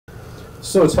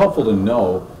So it's helpful to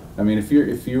know. I mean, if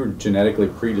you're genetically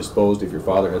predisposed, if your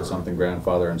father had something,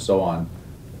 grandfather, and so on,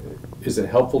 is it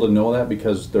helpful to know that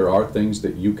because there are things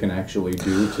that you can actually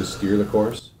do to steer the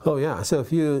course? Oh yeah. So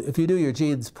if you knew your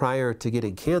genes prior to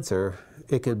getting cancer,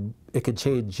 it could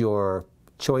change your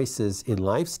choices in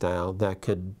lifestyle that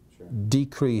could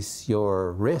decrease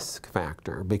your risk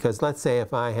factor. Because let's say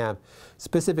if I have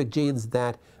specific genes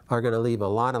that are going to leave a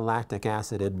lot of lactic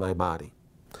acid in my body.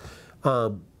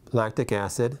 Lactic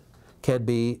acid can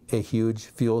be a huge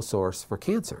fuel source for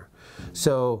cancer.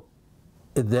 So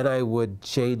then I would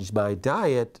change my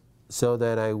diet so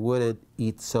that I wouldn't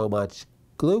eat so much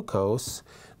glucose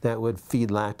that would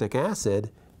feed lactic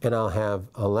acid, and I'll have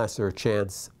a lesser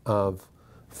chance of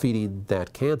feeding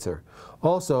that cancer.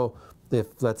 Also,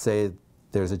 if let's say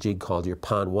there's a gene called your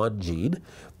PON1 gene,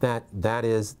 that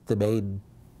is the main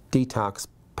detox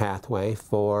pathway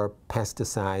for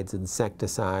pesticides,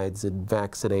 insecticides, and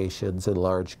vaccinations and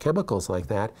large chemicals like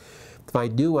that. If I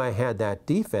knew I had that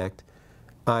defect,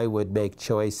 I would make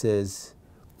choices,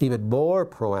 even more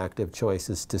proactive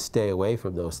choices, to stay away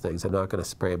from those things. I'm not going to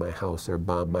spray my house or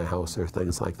bomb my house or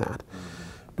things like that,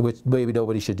 which maybe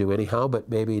nobody should do anyhow, but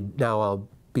maybe now I'll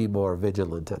be more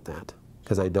vigilant at that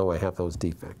because I know I have those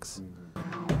defects.